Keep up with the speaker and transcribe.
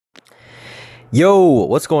Yo,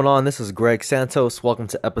 what's going on? This is Greg Santos. Welcome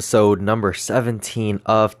to episode number 17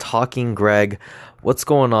 of Talking Greg. What's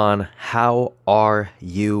going on? How are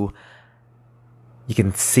you? You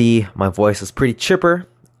can see my voice is pretty chipper.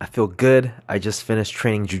 I feel good. I just finished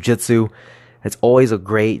training jujitsu. It's always a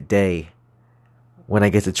great day when I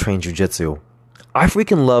get to train jujitsu. I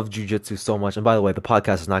freaking love jujitsu so much. And by the way, the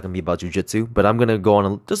podcast is not going to be about jujitsu, but I'm going to go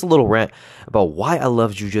on just a little rant about why I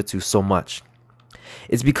love jujitsu so much.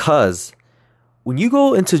 It's because when you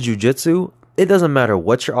go into jujitsu, it doesn't matter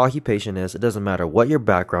what your occupation is. It doesn't matter what your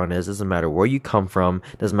background is. It doesn't matter where you come from.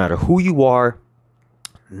 It doesn't matter who you are.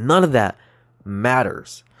 None of that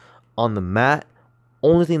matters. On the mat,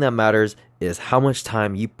 only thing that matters is how much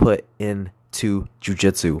time you put into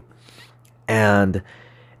jujitsu. And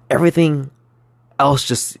everything else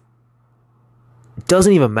just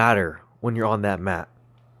doesn't even matter when you're on that mat.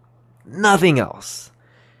 Nothing else.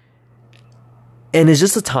 And it's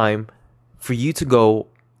just a time for you to go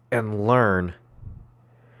and learn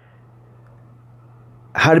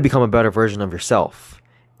how to become a better version of yourself.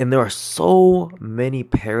 And there are so many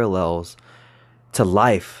parallels to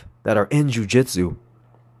life that are in jujitsu.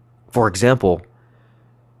 For example,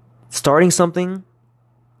 starting something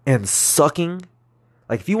and sucking.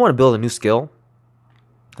 Like if you want to build a new skill,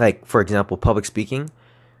 like for example, public speaking.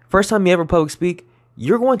 First time you ever public speak,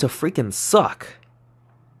 you're going to freaking suck.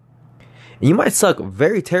 And you might suck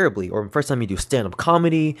very terribly, or the first time you do stand-up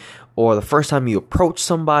comedy, or the first time you approach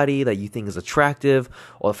somebody that you think is attractive,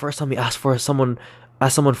 or the first time you ask someone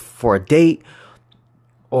for a date,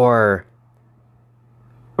 or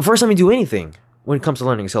the first time you do anything when it comes to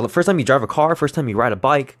learning. So the first time you drive a car, first time you ride a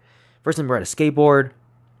bike, first time you ride a skateboard,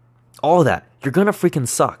 all of that, you're gonna freaking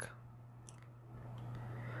suck.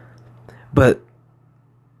 But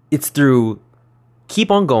it's through keep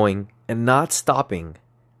on going and not stopping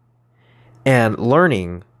and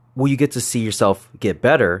learning will you get to see yourself get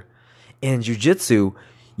better. In jiu-jitsu,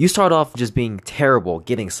 you start off just being terrible,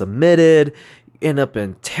 getting submitted, end up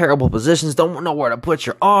in terrible positions, don't know where to put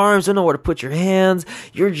your arms, don't know where to put your hands,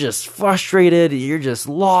 you're just frustrated, you're just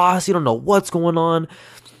lost, you don't know what's going on,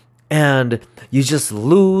 and you just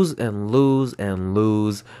lose and lose and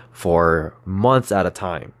lose for months at a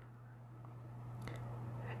time.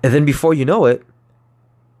 And then before you know it,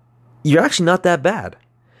 you're actually not that bad.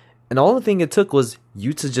 And all the thing it took was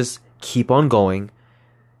you to just keep on going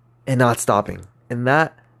and not stopping. And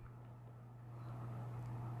that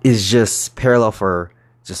is just parallel for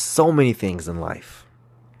just so many things in life.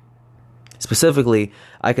 Specifically,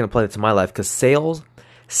 I can apply it to my life because sales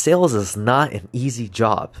is not an easy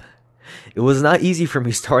job. It was not easy for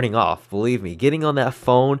me starting off, believe me. Getting on that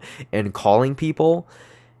phone and calling people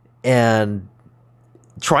and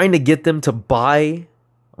trying to get them to buy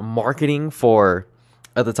marketing for,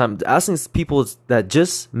 at the time, asking people that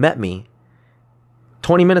just met me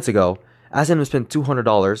 20 minutes ago, asking them to spend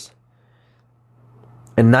 $200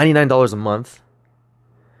 and $99 a month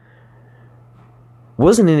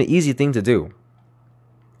wasn't an easy thing to do.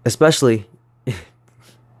 Especially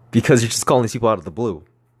because you're just calling these people out of the blue.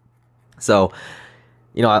 So,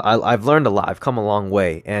 I've learned a lot. I've come a long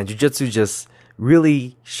way. And jiu-jitsu just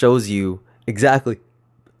really shows you exactly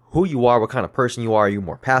who you are, what kind of person you are. Are you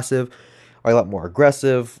more passive? Are you a lot more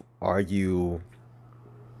aggressive? Are you...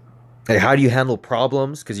 how do you handle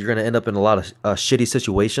problems? Because you're going to end up in a lot of shitty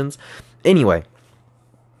situations. Anyway,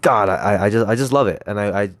 God, I just love it. And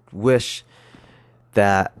I wish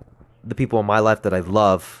that the people in my life that I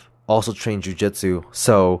love also train jiu-jitsu,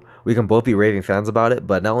 so we can both be raving fans about it.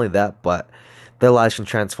 But not only that, but their lives can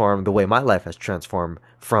transform the way my life has transformed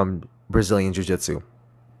from Brazilian jiu-jitsu.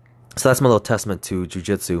 So that's my little testament to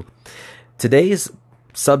jiu-jitsu. Today's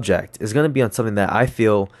subject is going to be on something that I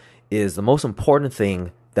feel is the most important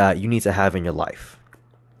thing that you need to have in your life.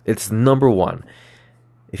 It's number one.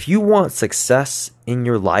 If you want success in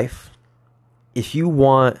your life, if you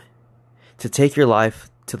want to take your life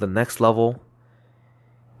to the next level,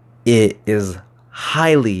 it is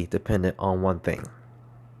highly dependent on one thing.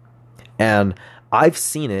 And I've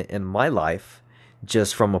seen it in my life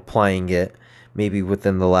just from applying it maybe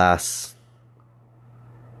within the last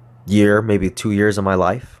year, maybe 2 years of my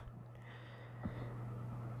life.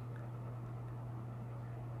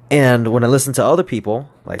 And when I listen to other people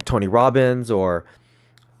like Tony Robbins or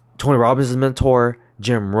Tony Robbins' mentor,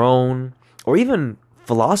 Jim Rohn, or even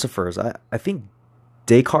philosophers, I think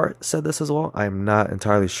Descartes said this as well. I'm not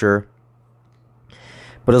entirely sure.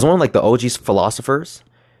 But it was one of like the OG philosophers.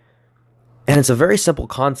 And it's a very simple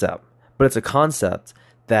concept, but it's a concept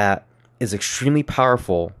that is extremely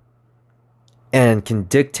powerful and can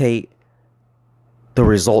dictate the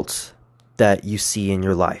results that you see in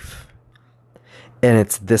your life. And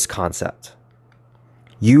it's this concept.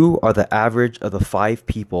 You are the average of the 5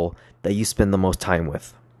 people that you spend the most time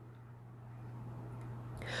with.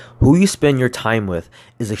 Who you spend your time with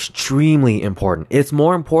is extremely important. It's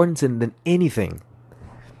more important than anything.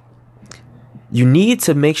 You need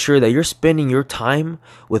to make sure that you're spending your time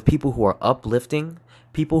with people who are uplifting,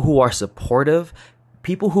 people who are supportive,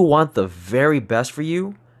 people who want the very best for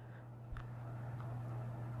you,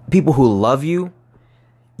 people who love you.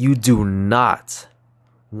 You do not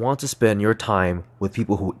want to spend your time with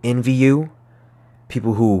people who envy you,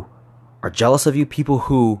 people who are jealous of you, people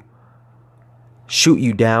who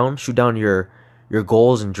shoot down your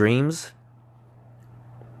goals and dreams,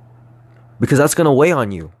 because that's going to weigh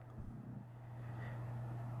on you.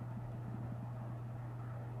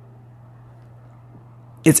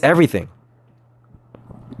 It's everything.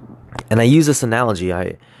 And I use this analogy.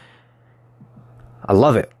 I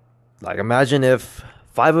love it. Like, imagine if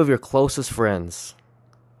 5 of your closest friends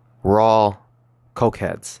were all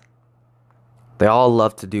cokeheads. They all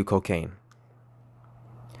love to do cocaine.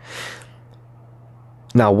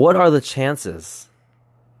 Now, what are the chances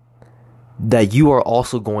that you are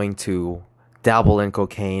also going to dabble in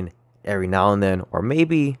cocaine every now and then, or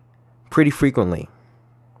maybe pretty frequently?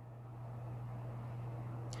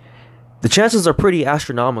 The chances are pretty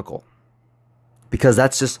astronomical, because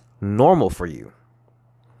that's just normal for you.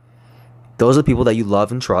 Those are people that you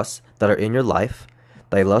love and trust, that are in your life,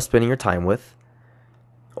 that you love spending your time with,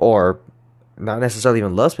 or not necessarily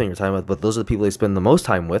even love spending your time with, but those are the people you spend the most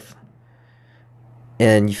time with.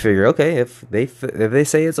 And you figure, okay, if they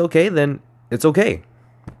say it's okay, then it's okay.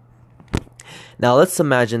 Now let's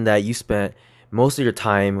imagine that you spent most of your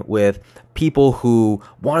time with people who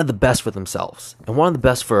wanted the best for themselves and wanted the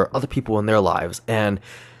best for other people in their lives, and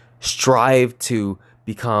strive to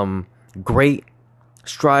become great,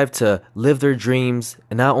 strive to live their dreams,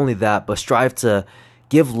 and not only that, but strive to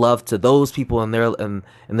give love to those people in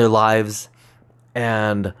their lives,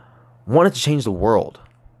 and wanted to change the world.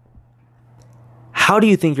 How do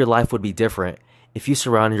you think your life would be different if you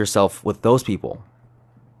surrounded yourself with those people?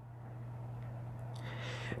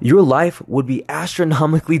 Your life would be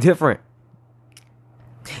astronomically different.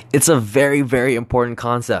 It's a very, very important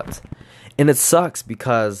concept. And it sucks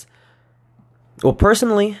because, well,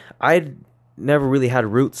 personally, I never really had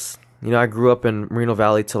roots. I grew up in Moreno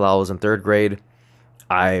Valley till I was in 3rd grade.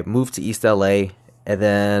 I moved to East LA, and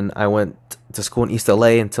then I went to school in East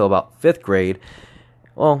LA until about 5th grade.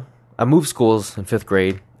 Well, I moved schools in 5th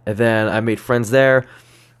grade, and then I made friends there,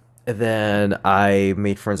 and then I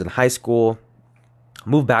made friends in high school,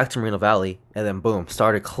 moved back to Moreno Valley, and then boom,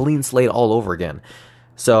 started clean slate all over again.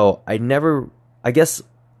 So I guess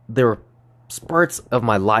there were spurts of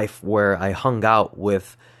my life where I hung out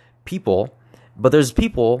with people, but there's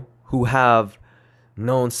people who have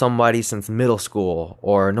known somebody since middle school,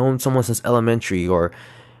 or known someone since elementary, or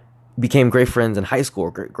became great friends in high school,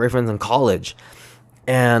 or great friends in college.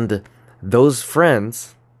 And those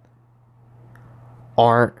friends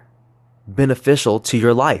aren't beneficial to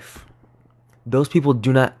your life. Those people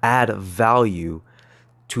do not add value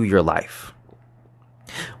to your life.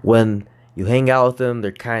 When you hang out with them,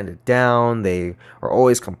 they're kind of down. They are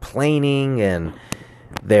always complaining, and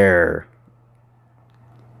they're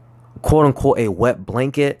quote unquote a wet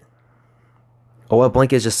blanket. A wet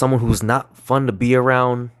blanket is just someone who's not fun to be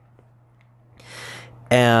around.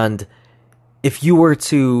 And if you were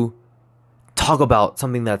to talk about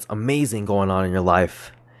something that's amazing going on in your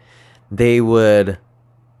life, they would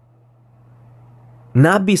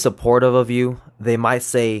not be supportive of you. They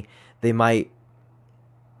might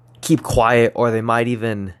keep quiet, or they might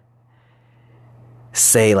even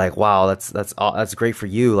say like, wow, that's great for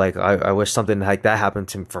you. Like, I wish something like that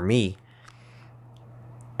happened for me.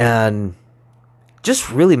 And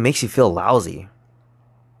just really makes you feel lousy.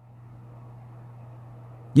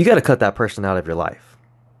 You got to cut that person out of your life.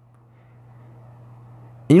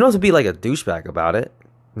 And you don't have to be like a douchebag about it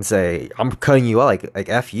and say, I'm cutting you out, like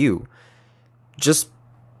F you. Just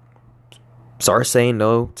start saying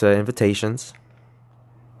no to invitations.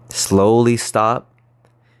 Slowly stop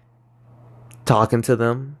talking to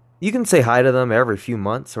them. You can say hi to them every few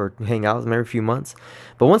months, or hang out with them every few months.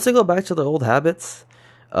 But once they go back to their old habits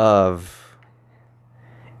of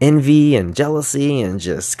envy and jealousy and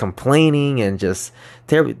just complaining and just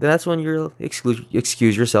terrible, that's when you'll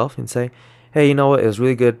excuse yourself and say, hey, you know what? It was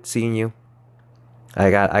really good seeing you. I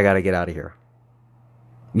got to get out of here.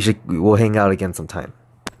 We'll hang out again sometime.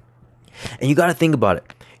 And you got to think about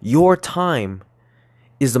it. Your time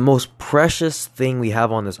is the most precious thing we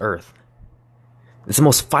have on this earth. It's the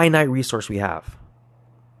most finite resource we have.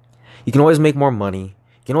 You can always make more money.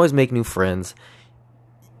 You can always make new friends.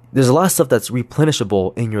 There's a lot of stuff that's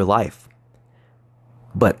replenishable in your life.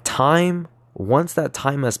 But time, once that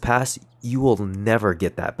time has passed, you will never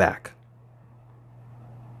get that back.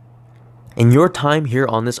 And your time here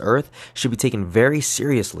on this earth should be taken very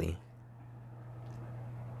seriously,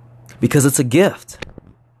 because it's a gift.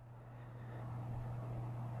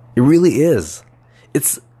 It really is.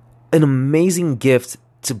 It's an amazing gift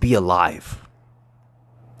to be alive.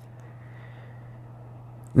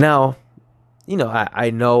 Now,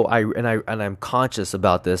 I'm conscious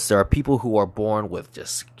about this. There are people who are born with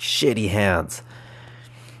just shitty hands.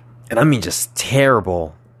 And I mean just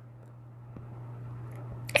terrible.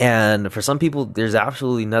 And for some people, there's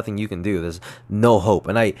absolutely nothing you can do. There's no hope.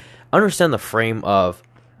 And I understand the frame of,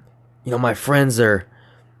 my friends are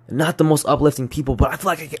not the most uplifting people, but I feel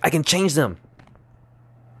like I can change them.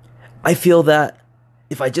 I feel that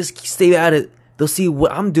if I just stay at it, they'll see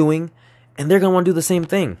what I'm doing, and they're going to want to do the same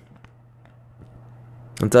thing.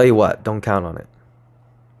 I'll tell you what, don't count on it.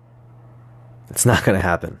 It's not going to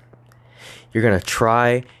happen. You're going to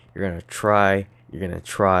try, you're going to try, you're going to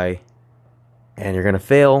try, and you're going to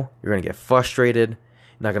fail. You're going to get frustrated. You're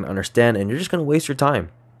not going to understand, and you're just going to waste your time.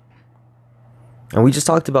 And we just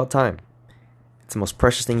talked about time. It's the most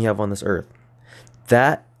precious thing you have on this earth.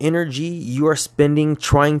 That energy you are spending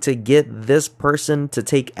trying to get this person to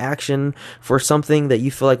take action for something that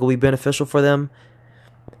you feel like will be beneficial for them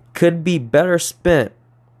could be better spent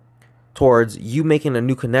towards you making a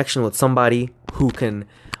new connection with somebody who can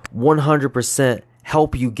 100%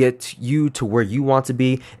 help you get you to where you want to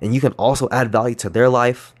be, and you can also add value to their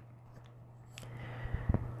life.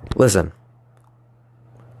 Listen,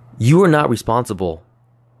 you are not responsible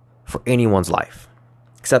for anyone's life,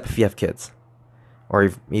 except if you have kids,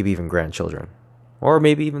 or maybe even grandchildren, or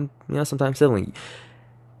maybe even, sometimes siblings.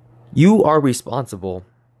 You are responsible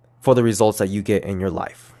for the results that you get in your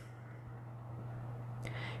life.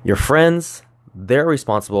 Your friends, they're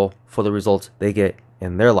responsible for the results they get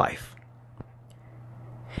in their life.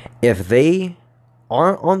 If they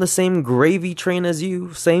aren't on the same gravy train as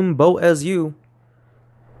you, same boat as you,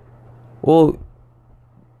 well,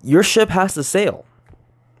 your ship has to sail.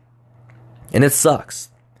 And it sucks.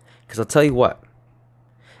 Because I'll tell you what,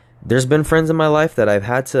 there's been friends in my life that I've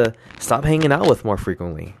had to stop hanging out with more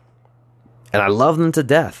frequently. And I love them to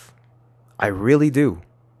death. I really do.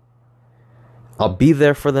 I'll be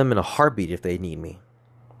there for them in a heartbeat if they need me.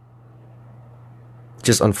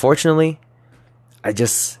 Just unfortunately, I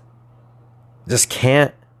just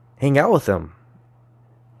can't hang out with them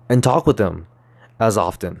and talk with them as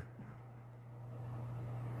often.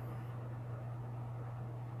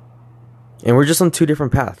 And we're just on two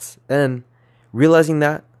different paths. And realizing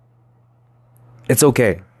that, it's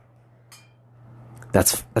okay.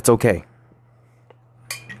 That's okay.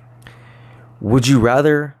 Would you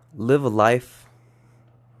rather live a life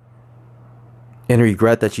and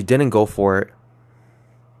regret that you didn't go for it,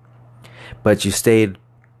 but you stayed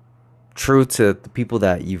true to the people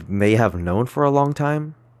that you may have known for a long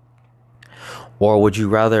time? Or would you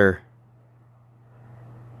rather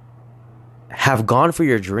have gone for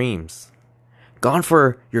your dreams, gone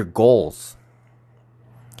for your goals?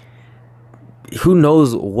 Who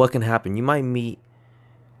knows what can happen? You might meet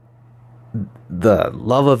the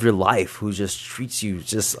love of your life who just treats you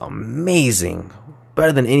just amazing,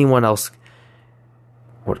 better than anyone else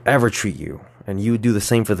would ever treat you, and you do the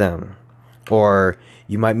same for them. Or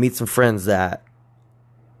you might meet some friends that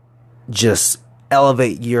just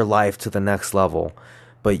elevate your life to the next level,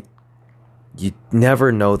 but you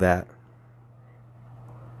never know that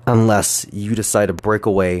unless you decide to break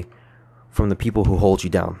away from the people who hold you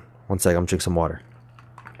down. One sec, I'm gonna drink some water.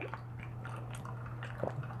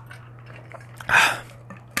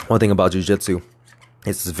 One thing about jiu-jitsu,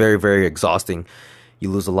 it's very, very exhausting.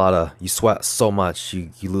 You sweat so much,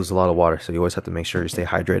 you lose a lot of water, so you always have to make sure you stay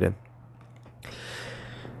hydrated.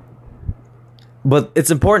 But it's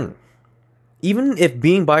important. Even if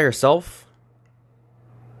being by yourself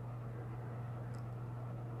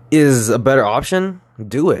is a better option,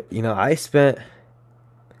 do it.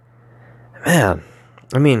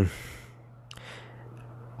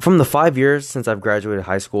 From the 5 years since I've graduated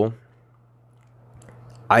high school,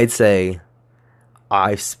 I'd say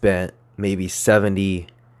I've spent maybe 60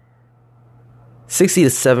 to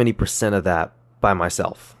 70% of that by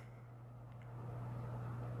myself.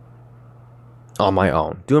 On my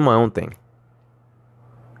own, doing my own thing.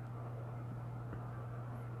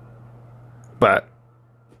 But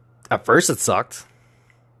at first it sucked.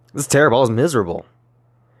 It was terrible. I was miserable.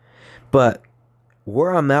 But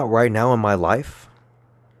where I'm at right now in my life,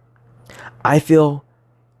 I feel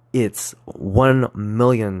it's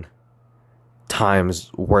 1,000,000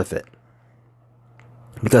 times worth it.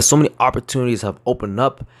 Because so many opportunities have opened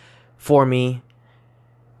up for me.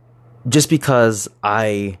 just because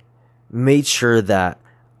I made sure that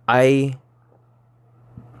I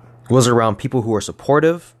was around people who were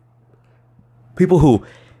supportive, people who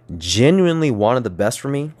genuinely wanted the best for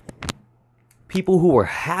me, people who were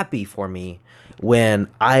happy for me when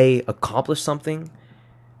I accomplished something,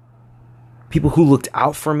 people who looked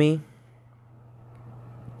out for me.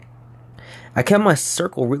 I kept my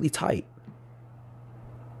circle really tight.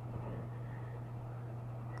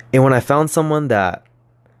 And when I found someone that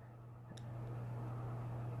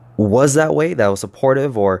was that way, that was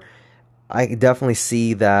supportive, or I definitely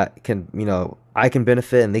see that I can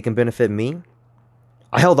benefit and they can benefit me,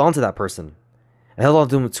 I held on to that person. I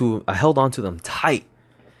held on to them tight.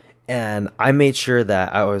 And I made sure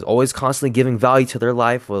that I was always constantly giving value to their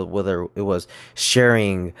life, whether it was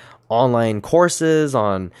sharing online courses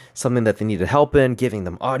on something that they needed help in, giving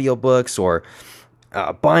them audiobooks, or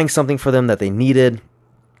buying something for them that they needed.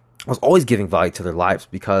 I was always giving value to their lives,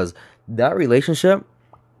 because that relationship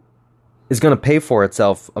is going to pay for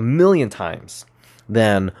itself 1,000,000 times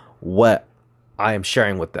than what I am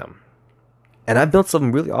sharing with them. And I've built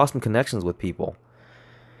some really awesome connections with people.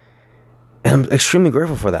 And I'm extremely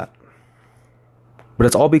grateful for that. But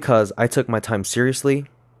it's all because I took my time seriously.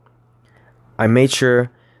 I made sure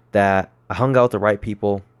that I hung out with the right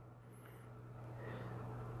people.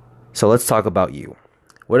 So let's talk about you.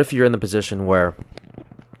 What if you're in the position where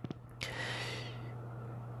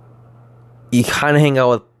you kind of hang out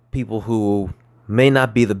with people who may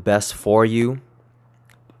not be the best for you,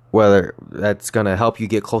 whether that's going to help you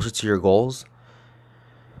get closer to your goals?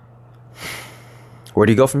 Where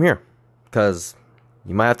do you go from here? Because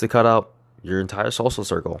you might have to cut out your entire social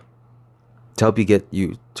circle to help you get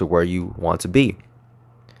you to where you want to be.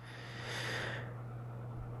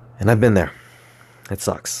 And I've been there. It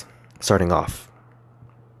sucks. Starting off.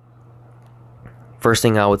 First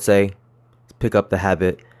thing I would say is pick up the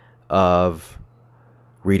habit of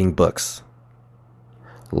reading books.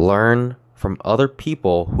 Learn from other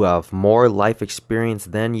people who have more life experience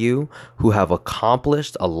than you, who have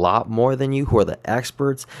accomplished a lot more than you, who are the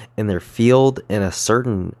experts in their field in a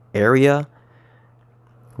certain area.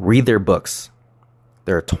 Read their books.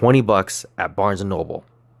 They're $20 at Barnes & Noble.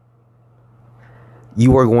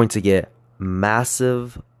 You are going to get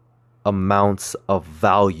massive amounts of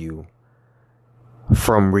value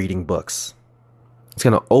from reading books. It's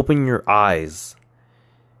going to open your eyes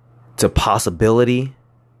to possibility,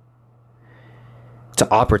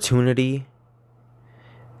 to opportunity,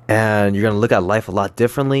 and you're going to look at life a lot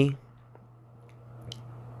differently,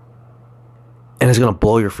 and it's going to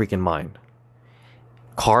blow your freaking mind.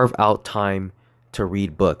 Carve out time to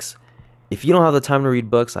read books. If you don't have the time to read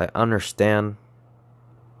books, I understand.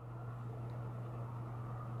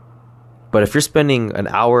 But if you're spending an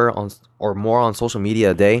hour on or more on social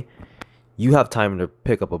media a day, you have time to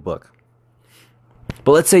pick up a book.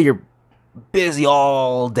 But let's say you're busy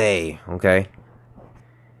all day, okay?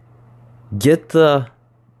 Get the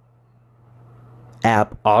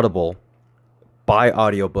app Audible, buy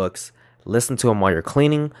audiobooks, listen to them while you're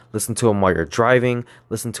cleaning, listen to them while you're driving,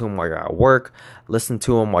 listen to them while you're at work, listen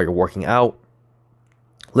to them while you're working out.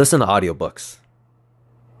 Listen to audiobooks.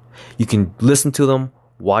 You can listen to them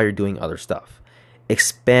while you're doing other stuff.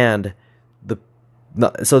 Expand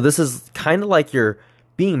so this is kind of like you're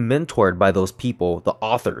being mentored by those people, the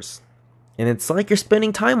authors. And it's like you're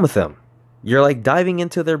spending time with them. You're like diving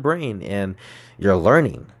into their brain and you're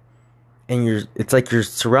learning. And it's like you're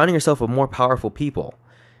surrounding yourself with more powerful people.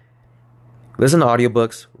 Listen to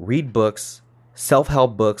audiobooks, read books,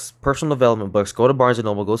 self-help books, personal development books. Go to Barnes &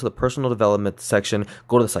 Noble, go to the personal development section,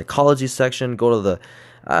 go to the psychology section, go to the...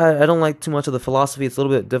 I don't like too much of the philosophy. It's a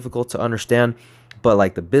little bit difficult to understand. But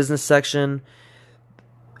like the business section,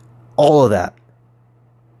 all of that.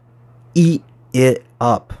 Eat it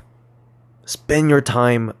up. Spend your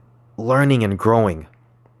time learning and growing.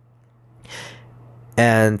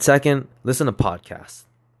 And second, listen to podcasts.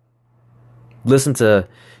 Listen to,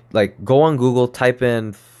 go on Google, type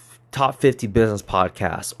in top 50 business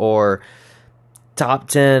podcasts or top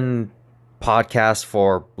 10 podcasts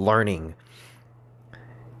for learning.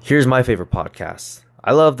 Here's my favorite podcast.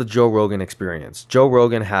 I love the Joe Rogan Experience. Joe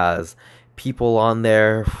Rogan has people on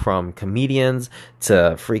there from comedians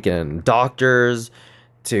to freaking doctors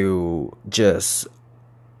to just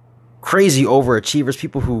crazy overachievers,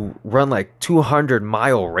 people who run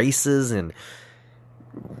 200-mile races, and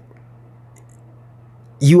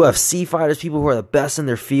UFC fighters, people who are the best in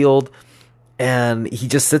their field. And he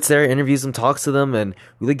just sits there, interviews them, talks to them, and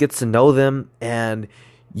really gets to know them. And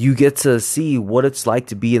you get to see what it's like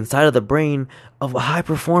to be inside of the brain of a high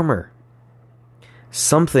performer.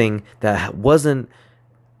 Something that wasn't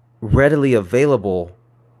readily available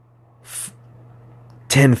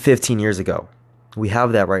 10, 15 years ago. We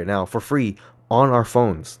have that right now for free on our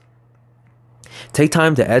phones. Take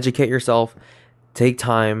time to educate yourself. Take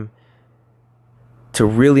time to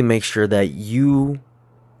really make sure that you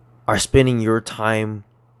are spending your time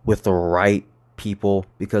with the right people,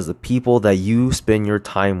 because the people that you spend your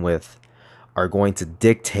time with are going to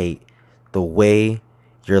dictate the way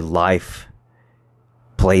your life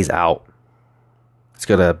plays out. It's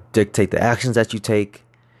going to dictate the actions that you take.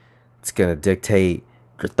 It's going to dictate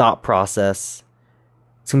your thought process.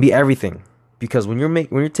 It's going to be everything, because when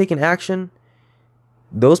you're taking action,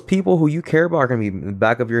 those people who you care about are going to be in the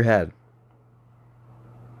back of your head.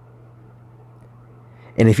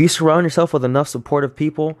 And if you surround yourself with enough supportive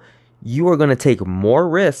people, you are going to take more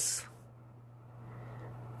risks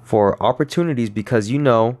for opportunities, because you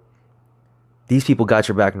know these people got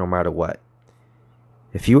your back no matter what.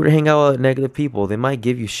 If you were to hang out with negative people, they might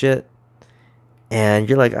give you shit. And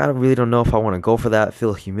you're like, I really don't know if I want to go for that,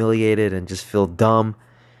 feel humiliated and just feel dumb.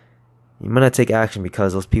 You might not take action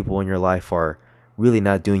because those people in your life are really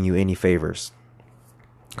not doing you any favors.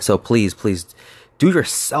 So please do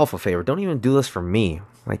yourself a favor. Don't even do this for me.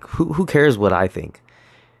 Like, who cares what I think?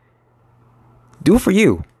 Do it for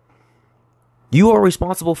you. You are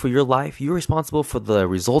responsible for your life. You're responsible for the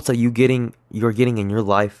results that you're getting in your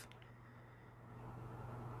life.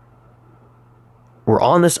 We're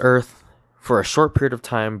on this earth for a short period of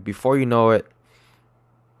time. Before you know it,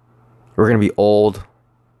 we're going to be old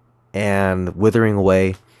and withering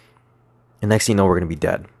away. And next thing you know, we're going to be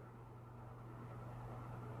dead.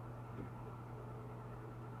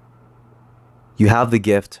 You have the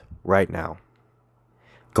gift right now.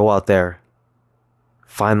 Go out there,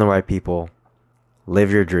 find the right people,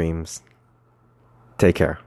 live your dreams. Take care.